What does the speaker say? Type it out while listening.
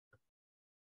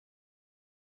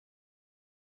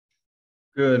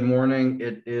Good morning.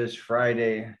 It is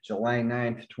Friday, July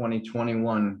 9th,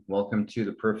 2021. Welcome to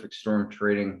the Perfect Storm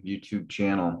Trading YouTube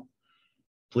channel.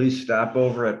 Please stop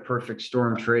over at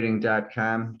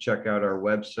perfectstormtrading.com. Check out our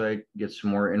website, get some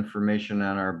more information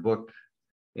on our book,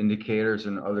 indicators,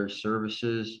 and other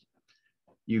services.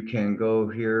 You can go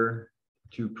here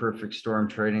to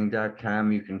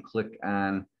perfectstormtrading.com. You can click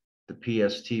on the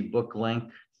PST book link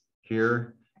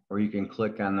here, or you can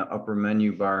click on the upper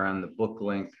menu bar on the book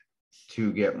link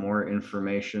to get more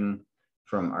information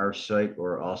from our site,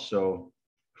 or also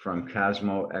from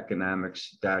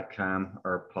cosmoeconomics.com,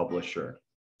 our publisher.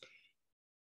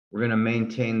 We're going to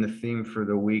maintain the theme for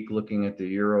the week, looking at the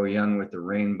euro yen with the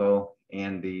rainbow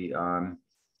and the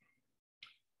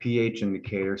pH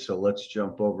indicator. So let's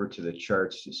jump over to the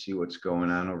charts to see what's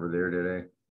going on over there today.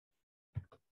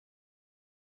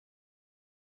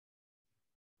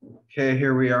 Okay,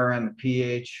 here we are on the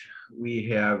pH. We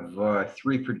have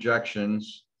three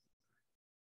projections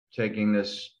taking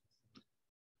this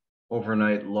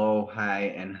overnight low,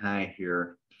 high, and high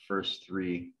here, first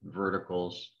three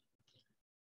verticals.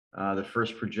 The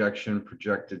first projection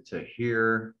projected to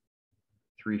here,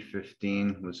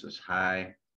 315 was this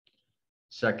high.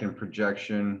 Second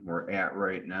projection we're at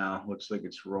right now, looks like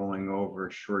it's rolling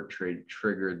over, short trade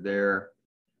triggered there.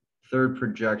 Third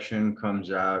projection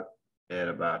comes out at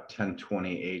about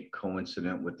 1028,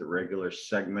 coincident with the regular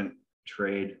segment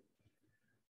trade.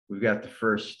 We've got the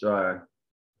first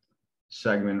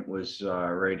segment was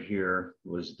right here,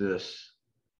 was this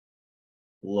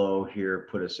low here,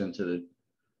 put us into the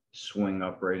swing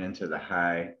up right into the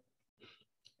high.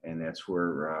 And that's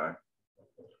where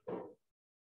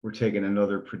we're taking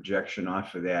another projection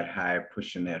off of that high,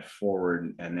 pushing that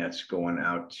forward, and that's going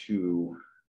out to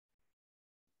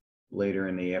later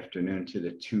in the afternoon to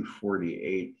the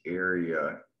 248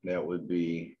 area. That would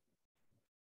be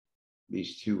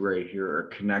these two right here are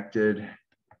connected.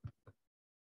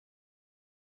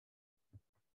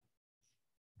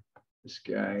 This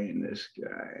guy and this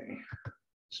guy.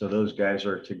 So those guys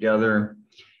are together.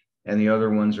 And the other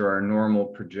ones are our normal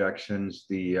projections.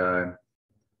 The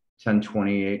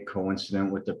 1028 coincident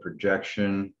with the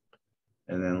projection.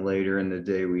 And then later in the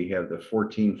day, we have the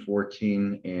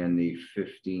 1414 and the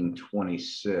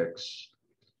 1526.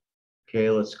 Okay,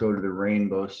 let's go to the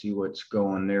rainbow, see what's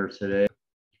going there today.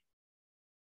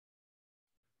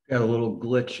 Got a little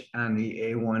glitch on the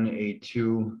A1,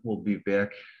 A2. We'll be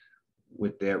back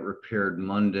with that repaired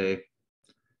Monday.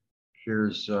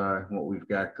 Here's what we've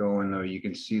got going, though. You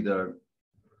can see the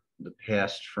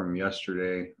past from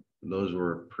yesterday. Those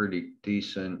were pretty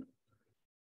decent.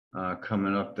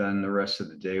 Coming up then the rest of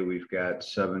the day, we've got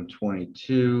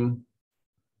 722,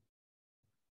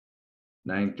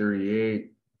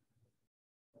 938,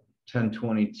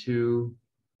 1022,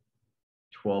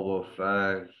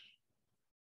 1205,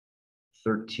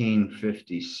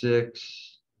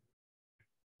 1356,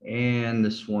 and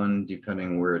this one,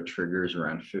 depending where it triggers,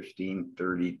 around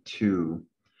 1532.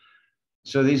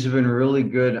 So these have been really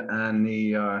good on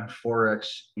the Forex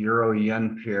euro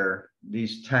yen pair.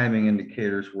 These timing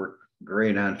indicators work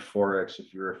great on Forex.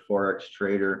 If you're a Forex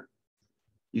trader,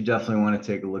 you definitely want to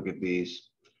take a look at these.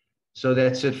 So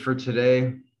that's it for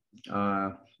today.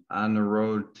 On the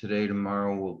road today,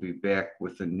 tomorrow, we'll be back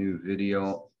with a new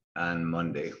video on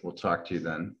Monday. We'll talk to you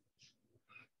then.